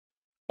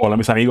Hola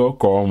mis amigos,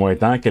 ¿cómo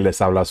están? Que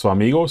les habla su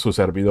amigo, su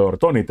servidor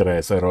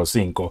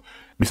Tony305.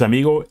 Mis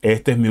amigos,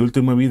 este es mi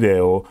último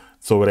video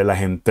sobre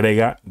las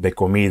entregas de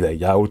comida.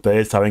 Ya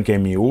ustedes saben que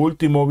en mi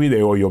último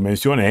video yo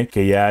mencioné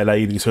que ya la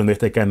dirección de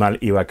este canal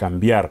iba a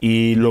cambiar.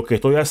 Y lo que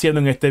estoy haciendo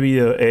en este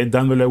video es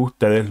dándole a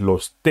ustedes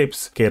los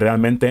tips que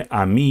realmente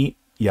a mí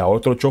y a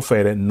otros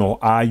choferes nos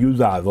ha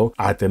ayudado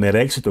a tener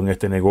éxito en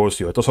este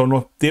negocio. Estos son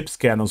los tips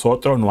que a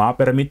nosotros nos ha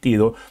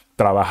permitido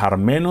trabajar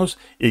menos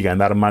y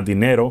ganar más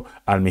dinero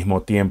al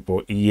mismo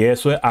tiempo. Y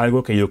eso es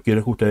algo que yo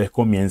quiero que ustedes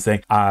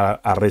comiencen a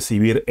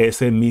recibir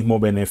ese mismo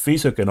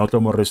beneficio que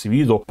nosotros hemos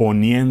recibido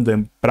poniendo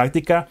en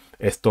práctica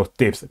estos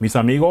tips. Mis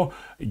amigos,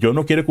 yo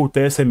no quiero que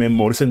ustedes se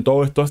memoricen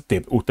todos estos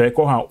tips. Usted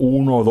coja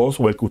uno o dos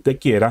o el que usted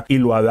quiera y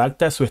lo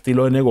adapte a su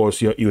estilo de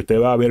negocio y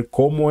usted va a ver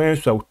cómo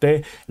eso a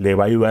usted le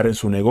va a ayudar en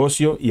su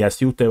negocio y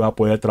así usted va a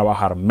poder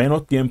trabajar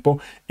menos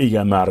tiempo y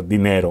ganar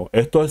dinero.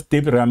 Estos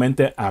tips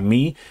realmente a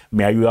mí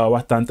me ha ayudado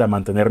bastante a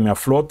mantenerme a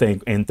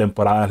flote en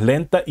temporadas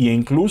lentas e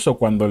incluso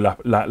cuando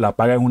la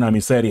paga es una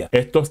miseria.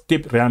 Estos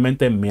tips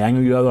realmente me han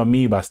ayudado a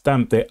mí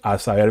bastante a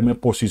saberme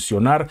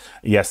posicionar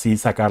y así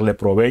sacarle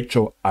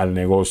provecho al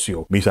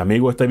negocio. Mis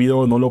amigos, este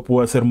video no lo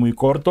puedo hacer muy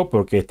corto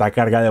porque está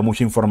cargada de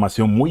mucha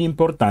información muy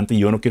importante y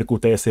yo no quiero que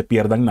ustedes se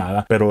pierdan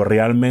nada, pero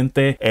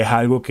realmente es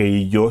algo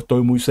que yo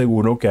estoy muy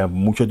seguro que a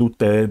muchos de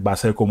ustedes va a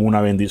ser como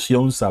una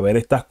bendición saber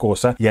estas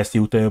cosas y así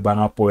ustedes van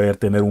a poder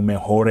tener una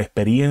mejor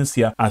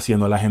experiencia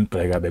haciendo las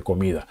entregas de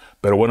comida.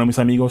 Pero bueno, mis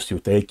amigos, si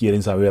ustedes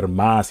quieren saber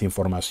más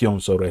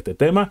información sobre este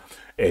tema,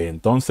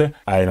 entonces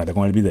adelante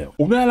con el video.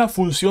 Una de las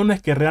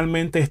funciones que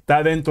realmente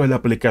está dentro de la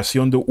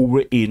aplicación de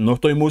UberEats, no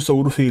estoy muy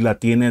seguro si la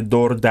tiene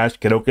DoorDash,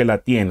 creo que la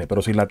tiene,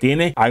 pero si la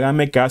tiene,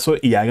 háganme caso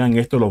y hagan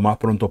esto lo más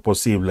pronto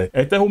posible.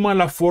 Esta es una de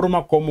las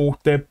formas como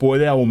usted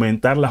puede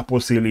aumentar las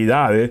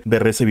posibilidades de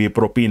recibir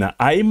propina.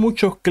 Hay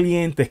muchos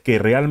clientes que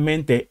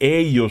realmente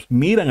ellos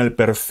miran el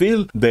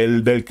perfil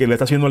del que le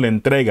está haciendo la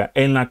entrega.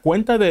 En la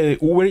cuenta de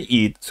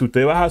UberEats, si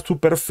usted baja a su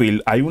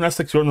perfil, hay una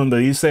sección donde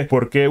dice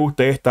por qué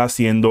usted está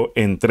haciendo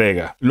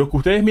entrega. Lo que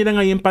ustedes miran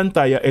ahí en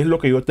pantalla es lo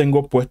que yo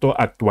tengo puesto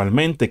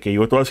actualmente, que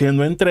yo estoy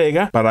haciendo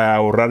entrega para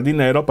ahorrar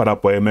dinero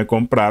para poderme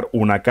comprar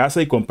una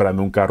casa y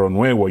comprarme un carro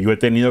nuevo. Yo he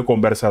tenido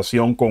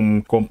conversación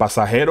con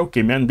pasajeros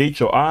que me han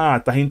dicho,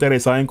 estás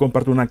interesado en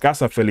comprarte una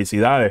casa,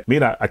 felicidades.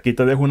 Mira, aquí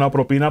te dejo una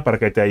propina para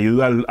que te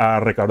ayude a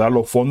recaudar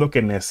los fondos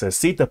que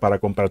necesites para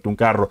comprarte un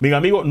carro. Mi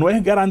amigo, no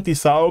es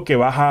garantizado que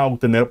vas a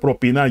obtener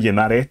propina al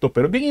llenar esto,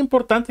 pero es bien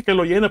importante que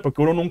lo llene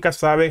porque uno nunca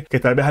sabe que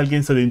tal vez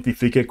alguien se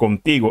identifique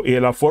contigo. Y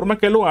de la forma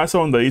que lo hace,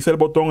 donde dice el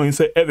botón,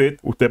 dice Edit,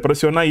 usted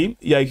presiona ahí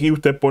y aquí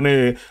usted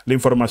pone la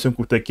información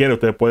que usted quiere.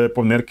 Usted puede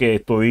poner que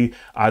estoy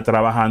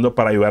trabajando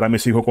para ayudar a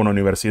mis hijos con la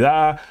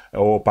universidad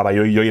o para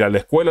yo ir a la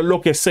escuela,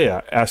 lo que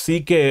sea.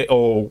 Así que,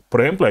 o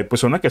por ejemplo, hay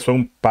personas que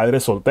son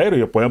padres solteros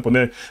y pueden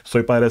poner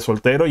soy padre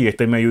soltero y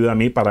este me ayuda a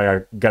mí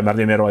para ganar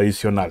dinero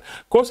adicional.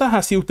 Cosas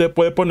así usted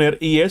puede poner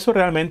y eso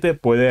realmente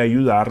puede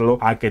ayudarlo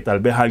a que tal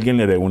vez alguien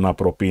le dé una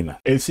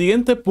propina. El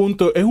siguiente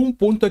punto es un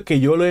punto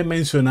que yo lo he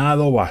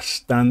mencionado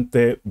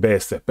bastante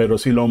veces, pero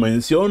si lo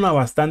menciona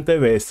bastante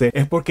veces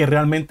es porque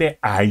realmente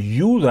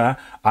ayuda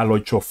a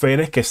los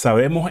choferes que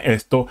sabemos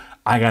esto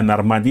a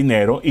ganar más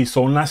dinero y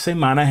son las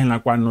semanas en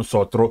las cuales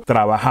nosotros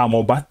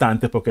trabajamos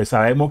bastante porque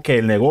sabemos que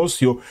el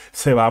negocio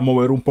se va a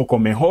mover un poco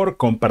mejor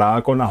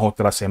comparada con las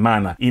otras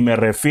semanas. Y me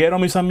refiero,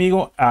 mis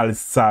amigos, al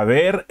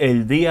saber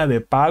el día de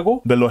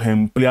pago de los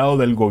empleados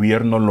del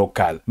gobierno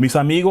local. Mis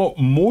amigos,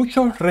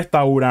 muchos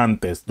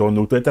restaurantes donde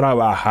usted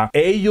trabaja,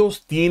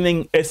 ellos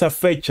tienen esa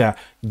fecha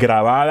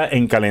grabada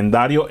en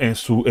calendario en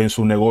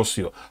su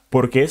negocio,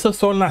 porque esas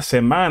son las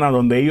semanas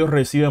donde ellos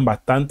reciben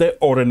bastantes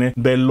órdenes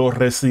de los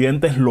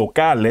residentes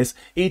locales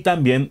y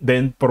también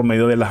por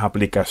medio de las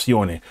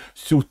aplicaciones.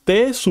 Si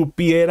usted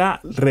supiera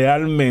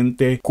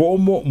realmente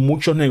cómo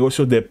muchos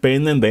negocios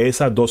dependen de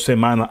esas 2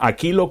 semanas,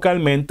 aquí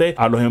localmente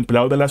a los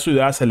empleados de la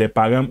ciudad se le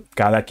pagan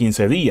cada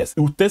 15 días.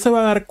 Usted se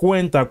va a dar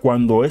cuenta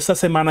cuando esa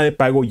semana de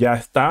pago ya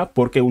está,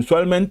 porque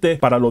usualmente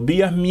para los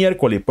días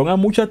miércoles, pongan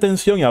mucha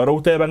atención y ahora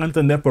ustedes van a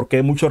entender por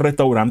qué muchos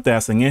restaurantes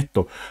hacen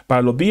esto.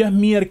 Para los días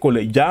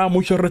miércoles ya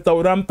muchos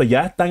restaurantes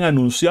ya están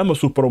anunciando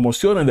sus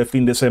promociones de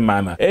fin de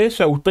semana.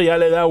 Eso a usted ya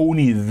le da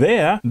una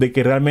idea de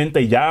que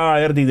realmente ya va a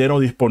haber dinero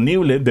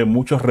disponible de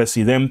muchos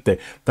residentes.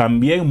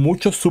 También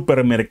muchos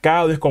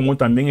supermercados como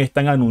también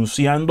están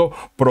anunciando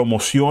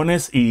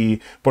promociones y,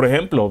 por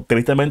ejemplo,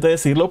 tristemente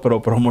decirlo,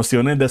 pero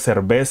promociones de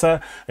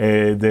cerveza,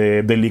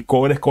 de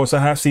licores,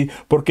 cosas así,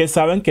 porque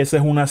saben que esa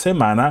es una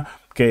semana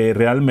que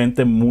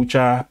realmente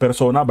muchas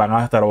personas van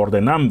a estar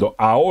ordenando.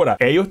 Ahora,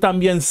 ellos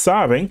también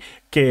saben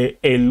que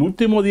el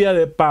último día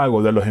de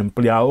pago de los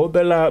empleados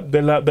de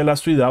la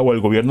ciudad o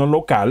el gobierno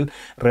local,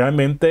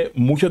 realmente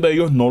muchos de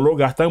ellos no lo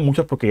gastan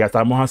mucho porque ya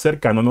estamos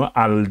acercándonos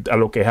a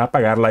lo que es a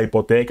pagar la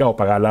hipoteca o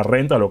pagar la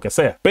renta, lo que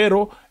sea.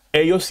 Pero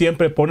ellos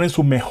siempre ponen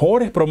sus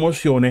mejores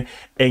promociones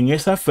en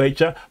esa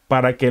fecha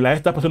para que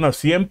estas personas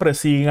siempre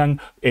sigan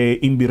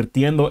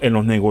invirtiendo en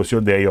los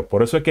negocios de ellos.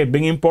 Por eso es que es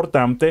bien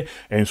importante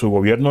en su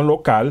gobierno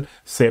local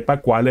sepa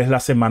cuál es la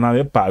semana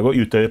de pago,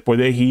 y ustedes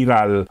pueden ir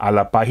a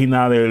la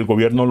página del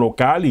gobierno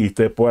local y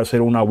usted puede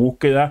hacer una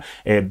búsqueda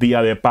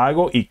día de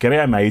pago, y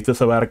créanme, ahí usted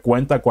se va a dar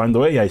cuenta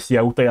cuándo es, y ahí sí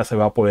a usted ya se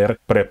va a poder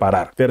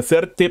preparar.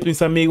 Tercer tip,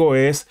 mis amigos,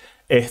 es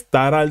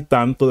estar al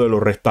tanto de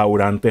los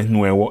restaurantes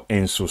nuevos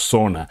en su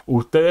zona.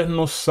 Ustedes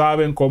no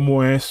saben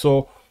cómo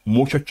eso,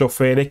 muchos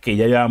choferes que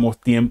ya llevamos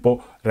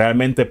tiempo,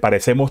 realmente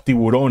parecemos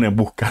tiburones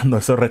buscando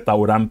esos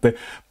restaurantes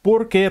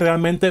porque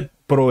realmente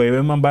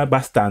proveen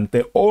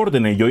bastante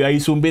órdenes. Yo ya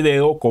hice un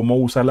video cómo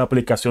usar la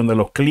aplicación de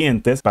los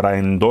clientes para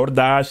en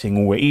DoorDash,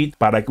 en UberEats,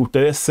 para que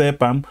ustedes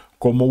sepan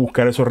cómo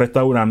buscar esos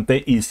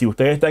restaurantes, y si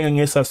ustedes están en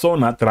esa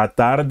zona,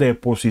 tratar de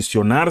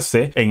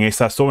posicionarse en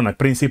esa zona,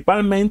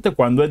 principalmente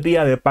cuando es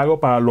día de pago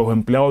para los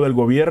empleados del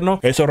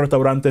gobierno. Esos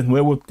restaurantes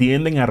nuevos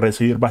tienden a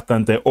recibir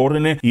bastante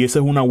órdenes, y esa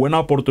es una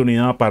buena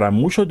oportunidad para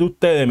muchos de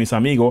ustedes, mis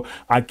amigos,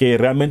 a que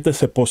realmente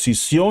se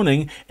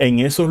posicionen en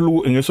esos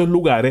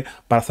lugares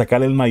para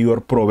sacar el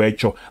mayor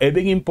provecho. Es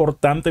bien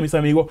importante, mis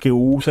amigos, que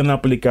usen la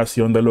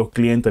aplicación de los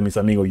clientes, mis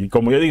amigos, y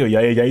como yo digo,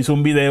 ya hice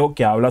un video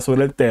que habla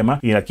sobre el tema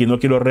y aquí no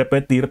quiero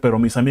repetir, pero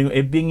mis amigos,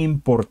 es bien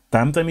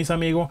importante, mis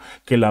amigos,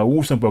 que la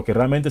usen, porque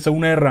realmente es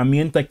una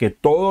herramienta que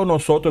todos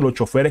nosotros, los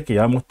choferes que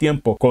llevamos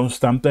tiempo,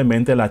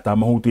 constantemente la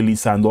estamos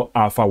utilizando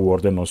a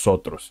favor de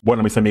nosotros.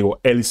 Bueno, mis amigos,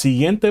 el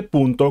siguiente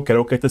punto,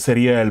 creo que este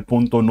sería el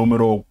punto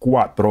número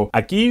 4.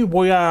 Aquí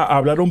voy a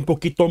hablar un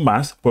poquito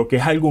más porque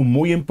es algo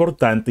muy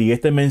importante, y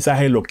este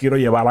mensaje lo quiero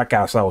llevar a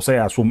casa, o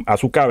sea, a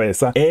su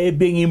cabeza. Es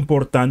bien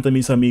importante,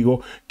 mis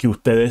amigos, que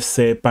ustedes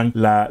sepan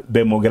la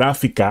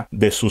demográfica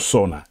de su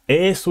zona.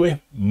 Eso es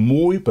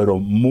muy, pero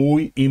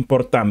muy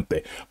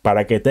importante.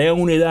 Para que tengan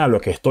una idea de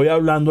lo que estoy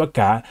hablando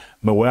acá,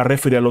 me voy a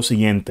referir a lo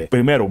siguiente.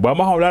 Primero,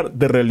 vamos a hablar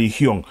de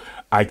religión.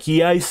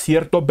 Aquí hay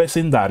ciertos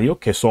vecindarios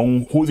que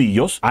son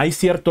judíos. Hay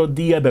ciertos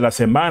días de la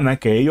semana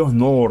que ellos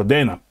no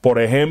ordenan.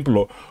 Por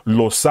ejemplo,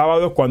 los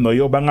sábados, cuando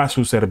ellos van a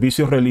sus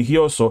servicios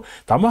religiosos,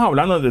 estamos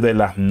hablando desde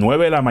las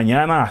 9 de la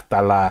mañana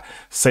hasta las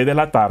 6 de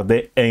la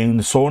tarde.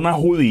 En zona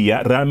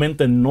judía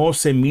realmente no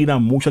se mira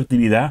mucha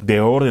actividad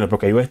de orden,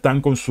 porque ellos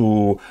están con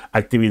sus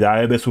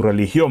actividades de su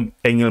religión.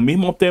 En el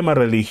mismo tema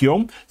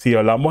religión, si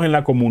hablamos en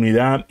la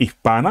comunidad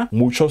hispana,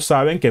 muchos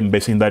saben que en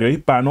vecindario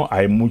hispano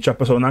hay muchas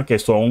personas que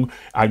son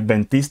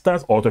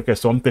adventistas, otros que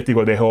son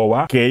testigos de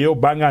Jehová, que ellos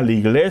van a la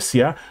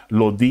iglesia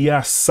los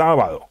días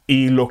sábados,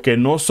 y los que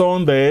no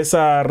son de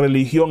esa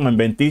religión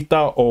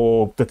adventista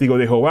o testigos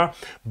de Jehová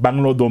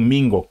van los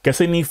domingos. ¿Qué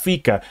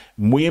significa?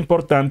 Muy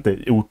importante,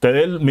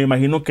 ustedes me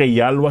imagino que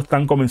ya lo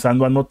están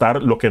comenzando a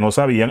notar, lo que no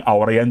sabían,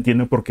 ahora ya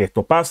entienden por qué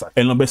esto pasa.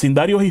 En los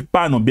vecindarios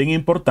hispanos, bien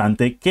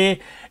importante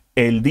que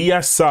el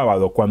día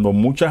sábado, cuando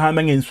muchas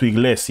andan en su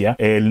iglesia,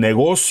 el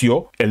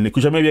negocio en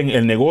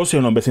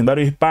los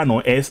vecindarios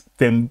hispanos es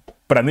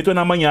tempranito en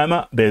la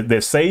mañana,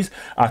 de 6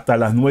 hasta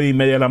las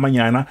 9:30 de la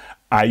mañana.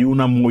 Hay un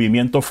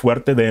movimiento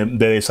fuerte de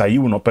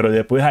desayuno, pero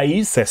después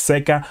ahí se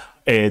seca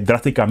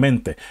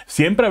drásticamente.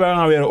 Siempre van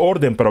a haber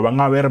orden, pero van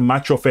a haber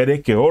más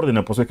choferes que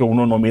órdenes, por eso es que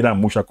uno no mira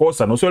muchas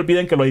cosas. No se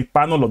olviden que los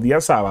hispanos los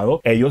días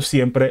sábados, ellos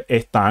siempre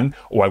están,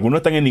 o algunos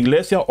están en la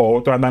iglesia, o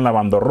otros andan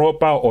lavando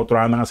ropa, otros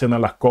andan haciendo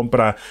las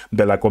compras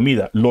de la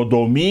comida. Los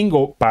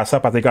domingos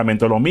pasa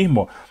prácticamente lo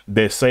mismo.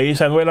 De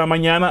 6 a 9 de la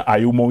mañana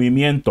hay un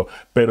movimiento,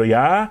 pero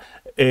ya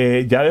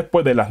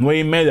después de las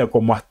 9:30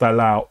 como hasta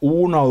la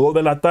 1 o 2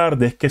 de la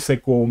tarde es que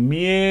se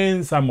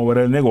comienza a mover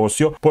el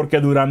negocio, porque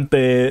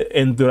durante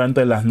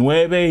las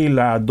 9 y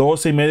las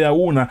 12:30,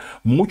 1,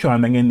 muchos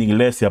andan en la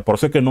iglesia, por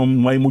eso es que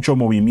no hay mucho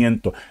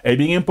movimiento. Es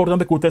bien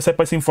importante que usted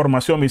sepa esa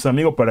información, mis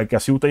amigos, para que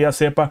así usted ya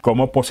sepa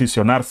cómo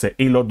posicionarse.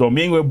 Y los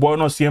domingos es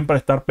bueno siempre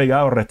estar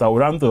pegado a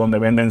restaurantes donde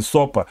venden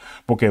sopa,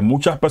 porque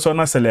muchas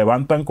personas se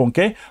levantan ¿con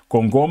qué?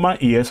 Con goma,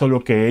 y eso es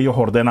lo que ellos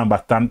ordenan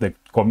bastante,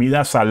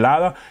 comida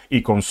salada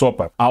y con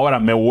sopa. Ahora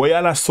me voy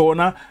a la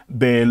zona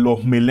de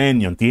los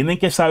millennials. Tienen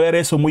que saber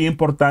eso, muy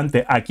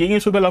importante. Aquí en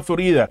el sur de la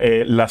Florida,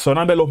 la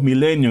zona de los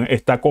millennials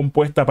está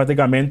compuesta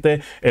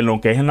prácticamente en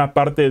lo que es en la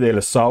parte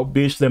del South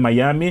Beach de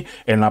Miami,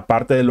 en la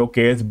parte de lo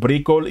que es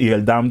Brickell y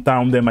el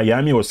downtown de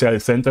Miami, o sea,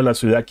 el centro de la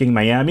ciudad aquí en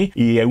Miami,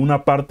 y hay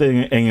una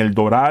parte en el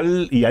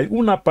Doral y hay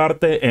una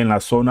parte en la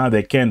zona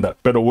de Kendall.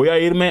 Pero voy a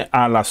irme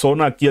a la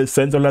zona aquí, el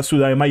centro de la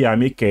ciudad de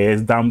Miami, que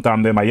es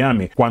downtown de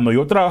Miami. Cuando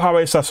yo trabajaba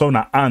en esa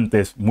zona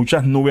antes,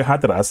 muchas nubes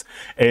atrás,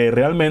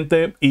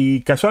 realmente,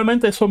 y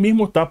casualmente eso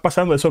mismo está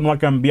pasando, eso no ha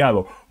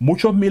cambiado.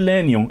 Muchos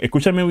millennials,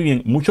 escúchame muy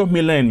bien, muchos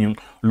millennials,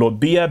 los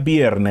días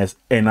viernes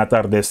en la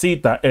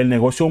tardecita, el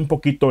negocio un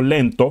poquito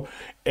lento,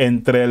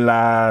 entre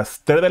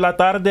las 3 de la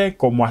tarde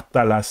como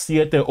hasta las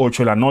 7,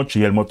 8 de la noche.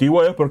 Y el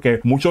motivo es porque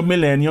muchos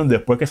millennials,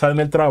 después que salen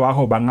del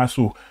trabajo, van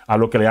a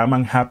lo que le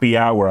llaman happy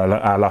hour,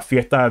 a la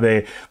fiesta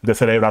de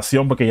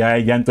celebración, porque ya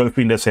entró el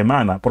fin de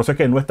semana. Por eso es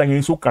que no están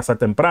en su casa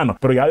temprano.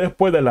 Pero ya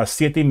después de las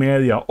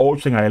 7:30,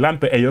 8 en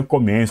adelante, ellos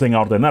comienzan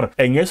a ordenar.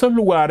 En esos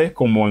lugares,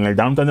 como en el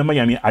downtown de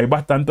Miami, hay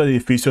bastantes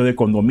edificios de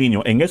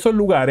condominio. En esos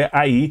lugares,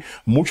 ahí,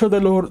 muchos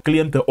de los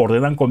clientes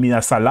ordenan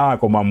comida salada,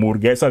 como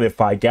hamburguesas de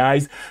Five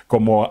Guys,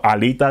 como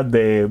alitas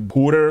de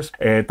Hooters,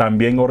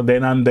 también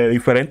ordenan de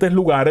diferentes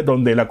lugares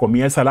donde la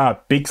comida es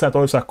salada, pizza,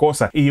 todas esas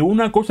cosas. Y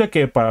una cosa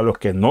que para los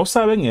que no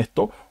saben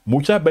esto,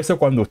 muchas veces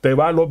cuando usted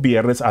va los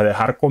viernes a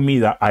dejar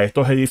comida a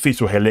estos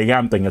edificios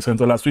elegantes en el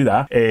centro de la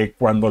ciudad,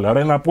 cuando le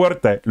abren la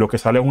puerta, lo que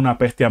sale es una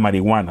peste a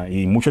marihuana.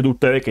 Y muchos de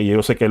ustedes, que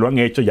yo sé que lo han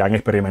hecho, ya han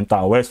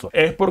experimentado eso.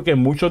 Es porque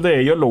muchos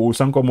de ellos lo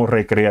usan como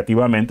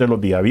recreativamente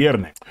los días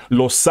viernes.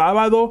 Los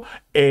sábados,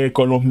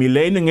 con los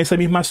millennials en esa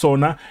misma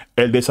zona,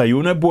 el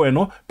desayuno es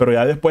bueno, pero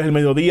ya después del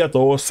mediodía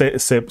todo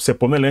se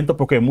pone lento,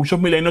 porque muchos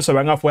millennials se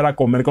van afuera a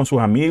comer con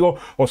sus amigos,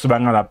 o se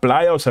van a la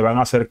playa, o se van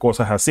a hacer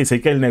cosas así. Así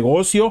que el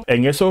negocio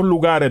en esos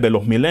lugares de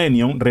los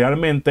millennials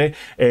realmente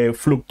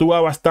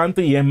fluctúa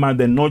bastante y es más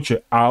de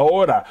noche.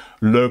 Ahora,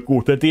 lo que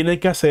usted tiene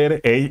que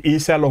hacer es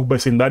irse a los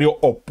vecindarios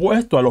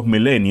opuestos a los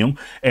millennials,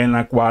 en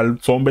la cual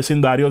son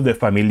vecindarios de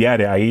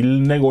familiares. Ahí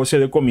el negocio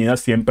de comida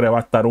siempre va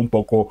a estar un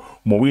poco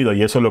movido,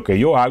 y eso es lo que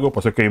yo hago.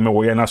 Por eso es que yo me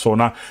voy a las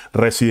zonas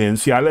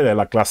residenciales de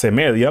la clase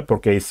media,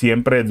 porque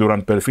siempre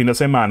durante el fin de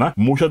semana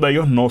muchos de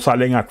ellos no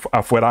salen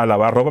afuera a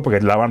lavar ropa,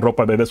 porque lavan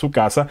ropa desde su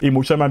casa, y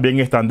muchos más bien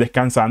están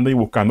descansando y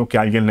buscando que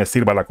alguien les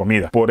sirva la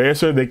comida. Por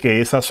eso es de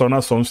que esas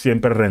zonas son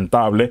siempre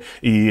rentables,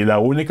 y la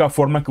única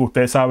forma que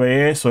usted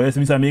sabe eso es,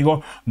 mis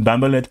amigos,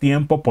 dándole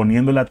tiempo,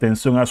 poniéndole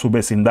atención a su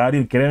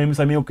vecindario. Y créanme, mis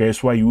amigos, que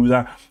eso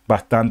ayuda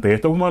bastante.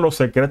 Esto es uno de los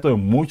secretos de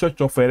muchos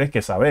choferes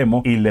que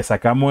sabemos, y le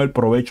sacamos el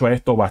provecho a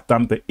esto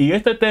bastante. Y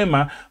este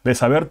tema de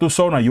saber tu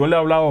zona, yo le he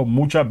hablado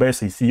muchas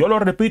veces, y si yo lo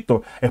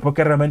repito es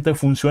porque realmente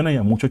funciona, y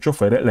a muchos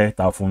choferes les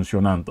está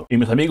funcionando. Y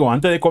mis amigos,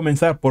 antes de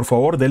comenzar, por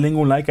favor denle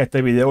un like a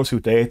este video si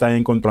ustedes están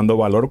encontrando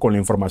valor con la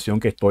información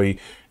que estoy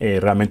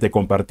realmente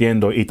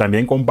compartiendo, y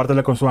también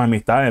compártela con sus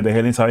amistades.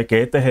 Déjenle saber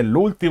que este es el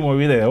último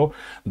video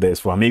de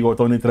su amigo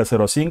Tony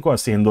 305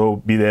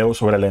 haciendo videos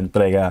sobre la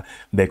entrega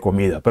de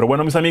comida. Pero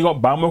bueno, mis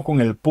amigos, vamos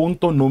con el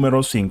punto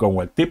número 5,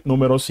 o el tip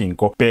número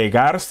 5: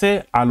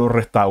 pegarse a los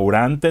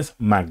restaurantes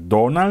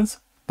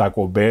McDonald's,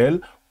 Taco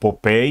Bell,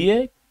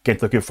 Popeye,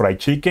 Kentucky Fried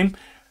Chicken,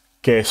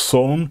 que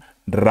son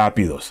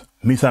rápidos.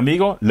 Mis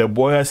amigos, les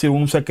voy a decir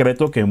un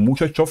secreto que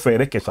muchos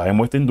choferes que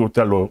sabemos esta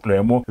industria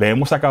le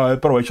hemos sacado de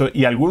provecho,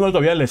 y algunos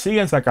todavía le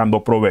siguen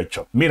sacando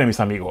provecho. Miren, mis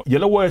amigos, yo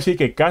les voy a decir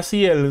que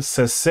casi el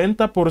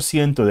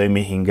 60% de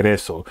mis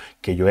ingresos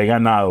que yo he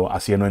ganado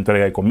haciendo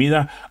entrega de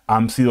comida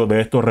han sido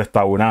de estos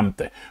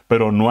restaurantes,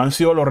 pero no han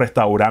sido los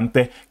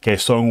restaurantes que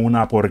son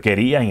una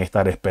porquería en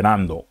estar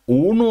esperando.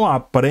 Uno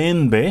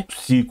aprende,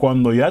 si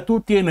cuando ya tú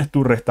tienes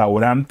tus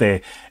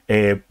restaurantes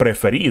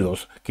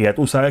preferidos, que ya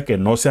tú sabes que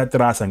no se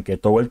atrasan, que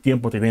todo el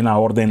tiempo tienen la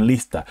orden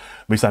lista,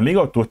 mis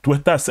amigos, tú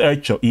estás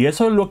hecho. Y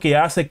eso es lo que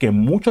hace que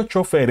muchos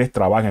choferes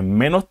trabajen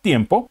menos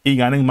tiempo y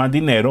ganen más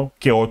dinero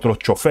que otros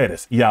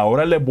choferes. Y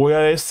ahora les voy a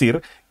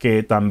decir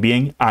que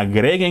también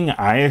agreguen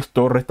a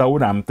estos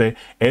restaurantes,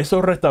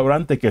 esos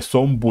restaurantes que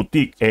son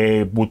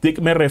boutique.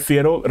 Boutique me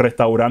refiero a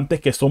restaurantes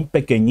que son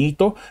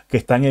pequeñitos, que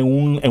están en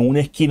una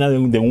esquina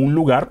de un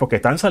lugar, porque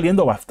están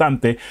saliendo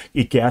bastante,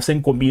 y que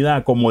hacen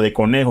comida como de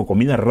conejo,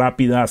 comida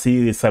rápida,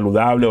 así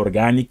saludable,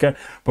 orgánica,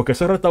 porque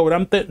esos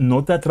restaurantes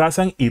no te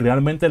atrasan, y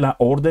realmente las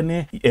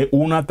órdenes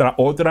una tras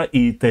otra,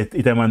 y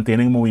te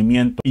mantienen en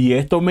movimiento. Y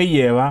esto me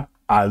lleva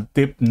al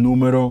tip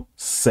número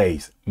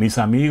 6. Mis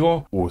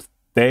amigos,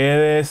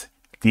 ustedes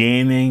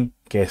tienen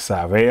que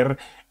saber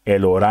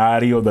el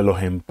horario de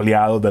los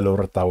empleados de los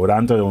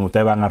restaurantes donde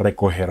ustedes van a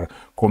recoger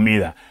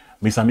comida.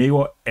 Mis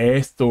amigos,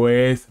 esto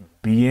es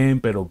bien,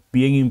 pero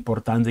bien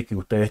importante, que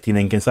ustedes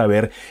tienen que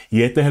saber,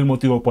 y este es el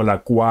motivo por el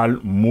cual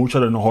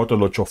muchos de nosotros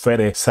los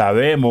choferes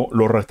sabemos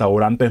los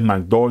restaurantes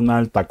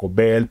McDonald's, Taco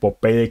Bell,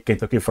 Popeye,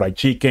 Kentucky Fried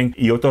Chicken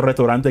y otros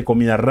restaurantes de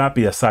comida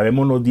rápida.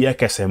 Sabemos los días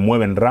que se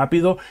mueven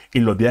rápido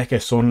y los días que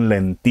son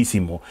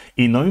lentísimos,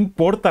 y no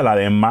importa la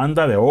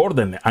demanda de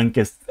órdenes,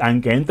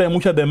 aunque entre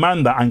muchas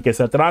demandas, aunque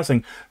se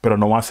atrasen, pero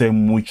no hace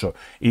mucho.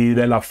 Y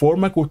de la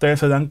forma que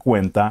ustedes se dan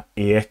cuenta,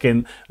 y es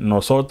que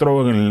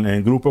nosotros en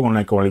el grupo con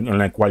el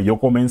cual yo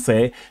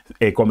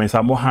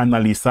comenzamos a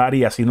analizar,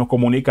 y así nos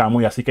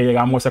comunicamos, y así que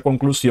llegamos a esa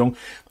conclusión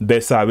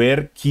de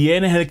saber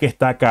quién es el que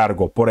está a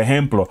cargo. Por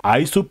ejemplo,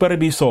 hay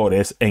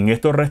supervisores en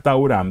estos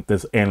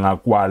restaurantes en la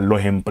cual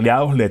los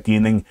empleados le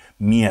tienen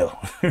miedo.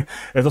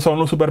 Estos son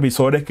los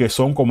supervisores que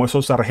son como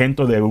esos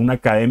sargentos de una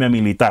academia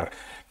militar,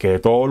 que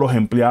todos los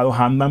empleados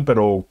andan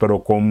pero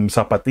con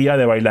zapatillas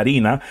de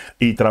bailarina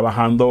y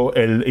trabajando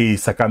y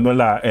sacando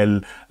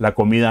la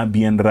comida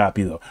bien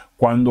rápido.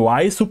 Cuando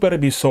hay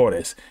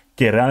supervisores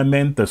que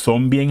realmente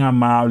son bien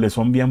amables,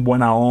 son bien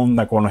buena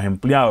onda con los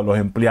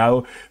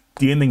empleados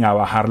tienden a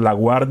bajar la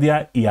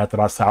guardia y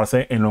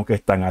atrasarse en lo que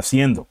están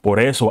haciendo. Por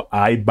eso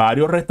hay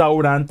varios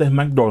restaurantes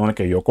McDonald's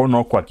que yo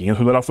conozco aquí en el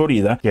sur de la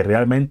Florida que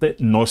realmente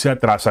no se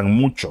atrasan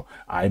mucho.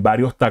 Hay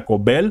varios Taco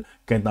Bell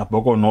que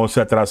tampoco no se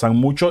atrasan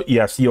mucho, y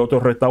así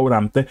otros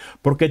restaurantes,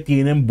 porque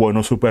tienen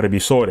buenos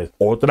supervisores.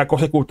 Otra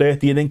cosa que ustedes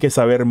tienen que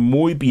saber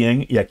muy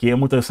bien, y aquí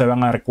ustedes se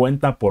van a dar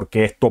cuenta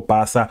porque esto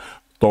pasa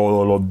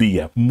todos los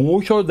días.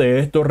 Muchos de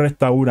estos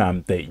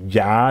restaurantes,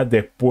 ya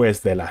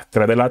después de las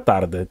 3 de la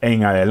tarde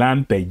en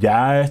adelante,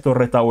 ya estos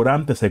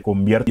restaurantes se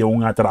convierten en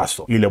un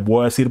atraso. Y les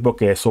voy a decir por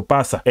qué eso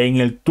pasa. En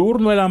el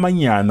turno de la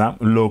mañana,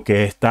 lo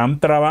que están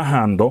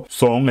trabajando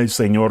son el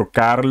señor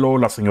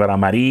Carlos, la señora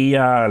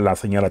María, la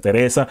señora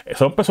Teresa.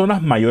 Son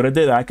personas mayores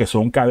de edad que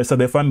son cabezas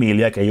de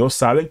familia, que ellos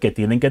saben que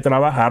tienen que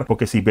trabajar,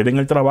 porque si pierden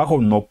el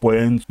trabajo no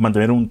pueden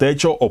mantener un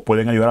techo o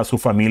pueden ayudar a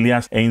sus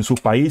familias en sus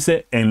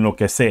países, en lo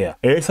que sea.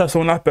 Esas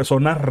son las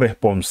personas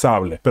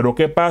responsables. Pero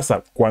 ¿qué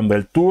pasa? Cuando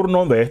el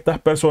turno de estas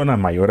personas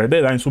mayores de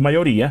edad, en su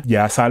mayoría,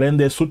 ya salen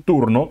de su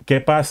turno, ¿qué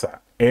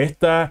pasa?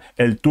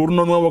 El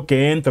turno nuevo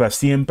que entra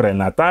siempre en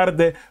la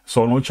tarde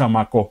son los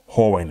chamacos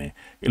jóvenes.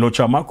 Y los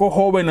chamacos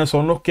jóvenes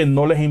son los que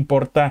no les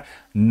importa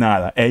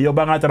nada. Ellos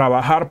van a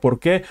trabajar, ¿por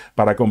qué?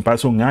 Para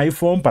comprarse un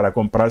iPhone, para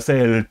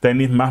comprarse el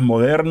tenis más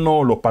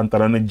moderno, los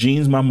pantalones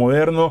jeans más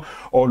modernos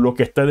o lo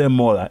que esté de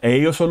moda.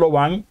 Ellos solo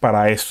van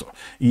para eso.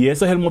 Y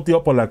ese es el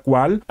motivo por el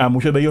cual a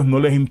muchos de ellos no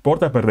les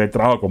importa perder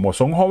trabajo. Como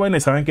son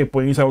jóvenes, saben que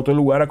pueden irse a otro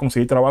lugar a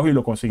conseguir trabajo y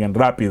lo consiguen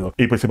rápido.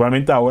 Y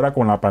principalmente ahora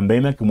con la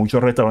pandemia, que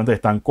muchos restaurantes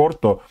están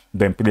cortos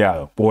de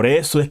empleados. Por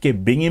eso es que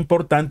es bien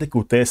importante que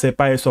ustedes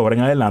sepan eso ahora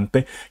en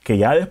adelante, que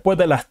ya después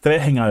de las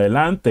 3 en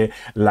adelante,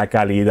 la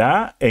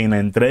calidad en la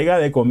entrega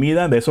de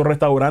comida de esos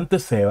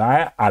restaurantes se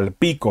va al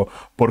pico,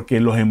 porque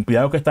los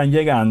empleados que están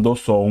llegando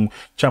son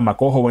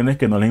chamacos jóvenes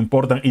que no les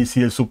importan. Y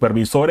si el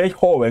supervisor es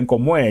joven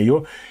como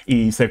ellos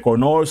y se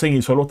conocen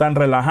y solo están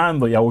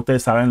relajando, ya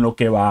ustedes saben lo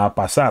que va a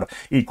pasar.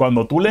 Y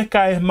cuando tú les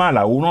caes mal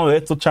a uno de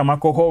estos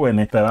chamacos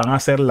jóvenes, te van a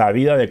hacer la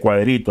vida de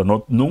cuadrito.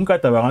 No, nunca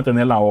te van a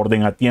tener la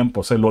orden a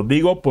tiempo. Se lo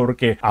digo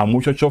porque a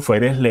muchos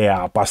choferes le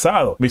ha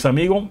pasado. Mis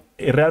amigos,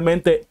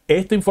 realmente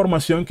esta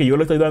información que yo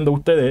le estoy dando a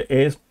ustedes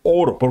es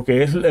oro,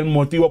 porque es el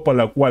motivo por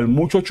el cual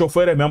muchos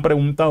choferes me han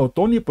preguntado: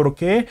 Tony, ¿por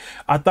qué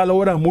a tal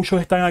hora muchos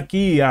están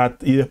aquí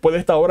y después de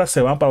esta hora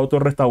se van para otro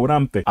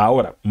restaurante?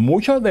 Ahora,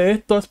 muchas de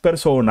estas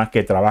personas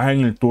que trabajan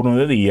en el turno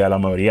de día, la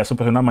mayoría son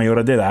personas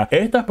mayores de edad.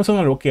 Estas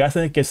personas lo que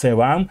hacen es que se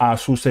van a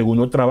su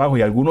segundo trabajo,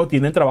 y algunos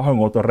tienen trabajo en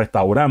otro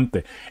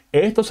restaurante.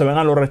 Estos se van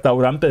a los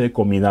restaurantes de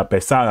comida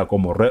pesada,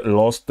 como Red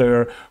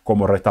Lobster,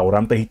 como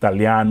restaurantes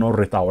italianos,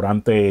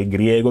 restaurantes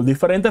griegos,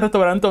 diferentes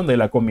restaurantes donde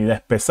la comida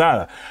es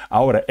pesada.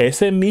 Ahora,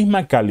 esa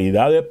misma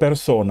calidad de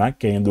persona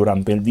que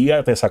durante el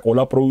día te sacó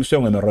la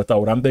producción en el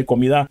restaurante de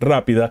comida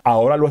rápida,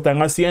 ahora lo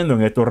están haciendo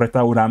en estos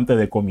restaurantes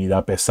de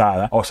comida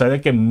pesada. O sea,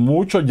 de que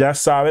muchos ya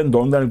saben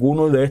dónde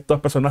algunos de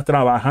estas personas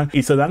trabajan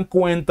y se dan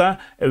cuenta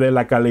de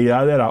la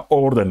calidad de las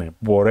órdenes.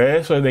 Por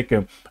eso es de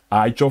que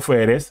hay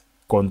choferes.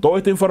 Con toda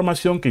esta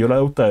información que yo le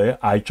doy a ustedes,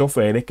 hay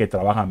choferes que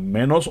trabajan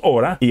menos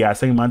horas y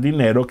hacen más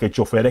dinero que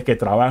choferes que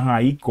trabajan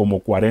ahí como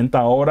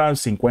 40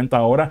 horas,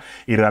 50 horas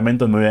y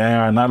realmente no llegan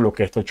a ganar lo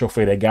que estos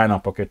choferes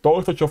ganan, porque todos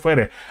estos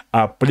choferes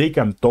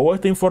aplican toda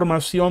esta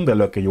información de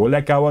lo que yo le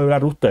acabo de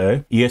hablar a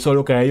ustedes, y eso es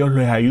lo que a ellos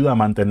les ayuda a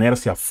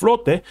mantenerse a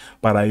flote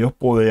para ellos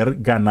poder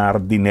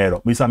ganar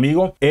dinero. Mis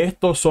amigos,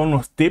 estos son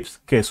los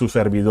tips que su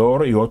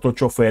servidor y otros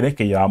choferes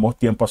que llevamos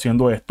tiempo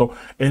haciendo esto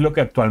es lo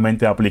que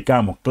actualmente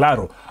aplicamos.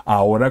 Claro,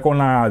 ahora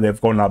con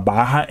la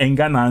baja en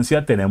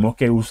ganancia tenemos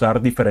que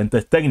usar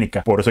diferentes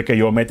técnicas. Por eso es que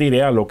yo me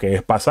tiré a lo que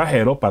es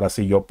pasajero, para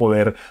así yo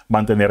poder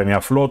mantenerme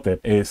a flote.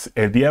 Es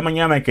el día de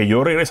mañana que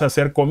yo regrese a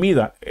hacer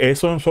comida,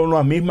 esas son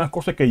las mismas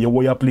cosas que yo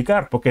voy a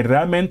aplicar, porque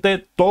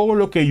realmente todo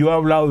lo que yo he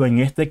hablado en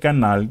este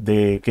canal,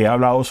 que he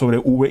hablado sobre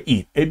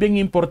UberEats, es bien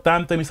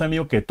importante, mis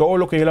amigos, que todo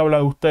lo que yo he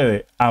hablado a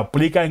ustedes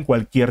aplica en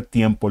cualquier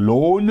tiempo. Lo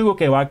único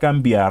que va a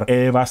cambiar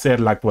va a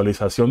ser la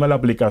actualización de la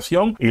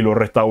aplicación y los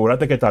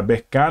restaurantes que tal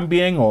vez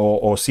cambien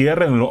o cierren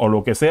o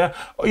lo que sea,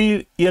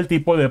 y el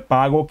tipo de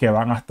pago que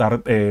van a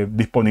estar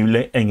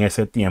disponibles en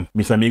ese tiempo.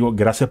 Mis amigos,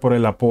 gracias por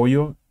el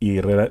apoyo,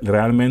 y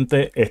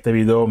realmente este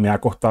video me ha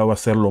costado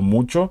hacerlo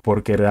mucho,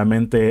 porque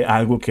realmente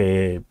algo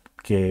que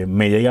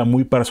me llega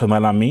muy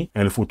personal a mí.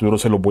 En el futuro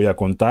se lo voy a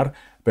contar,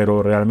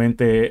 pero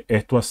realmente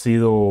esto ha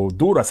sido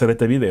duro hacer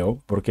este video,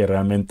 porque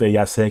realmente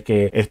ya sé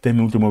que este es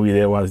mi último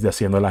video de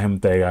haciendo las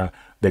entregas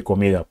de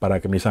comida. Para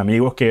que mis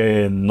amigos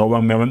que no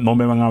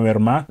me van a ver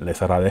más,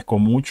 les agradezco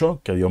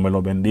mucho, que Dios me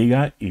los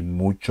bendiga y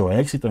mucho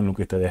éxito en lo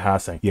que ustedes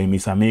hacen. Y en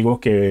mis amigos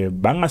que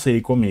van a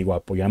seguir conmigo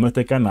apoyando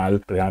este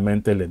canal,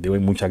 realmente les doy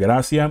muchas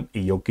gracias,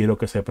 y yo quiero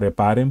que se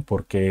preparen,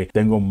 porque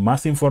tengo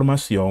más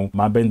información,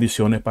 más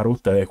bendiciones para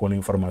ustedes con la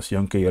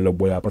información que yo les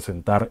voy a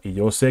presentar, y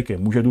yo sé que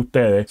muchos de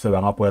ustedes se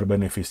van a poder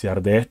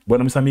beneficiar de esto.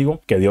 Bueno, mis amigos,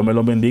 que Dios me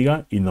los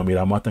bendiga y nos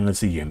miramos hasta en el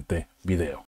siguiente video.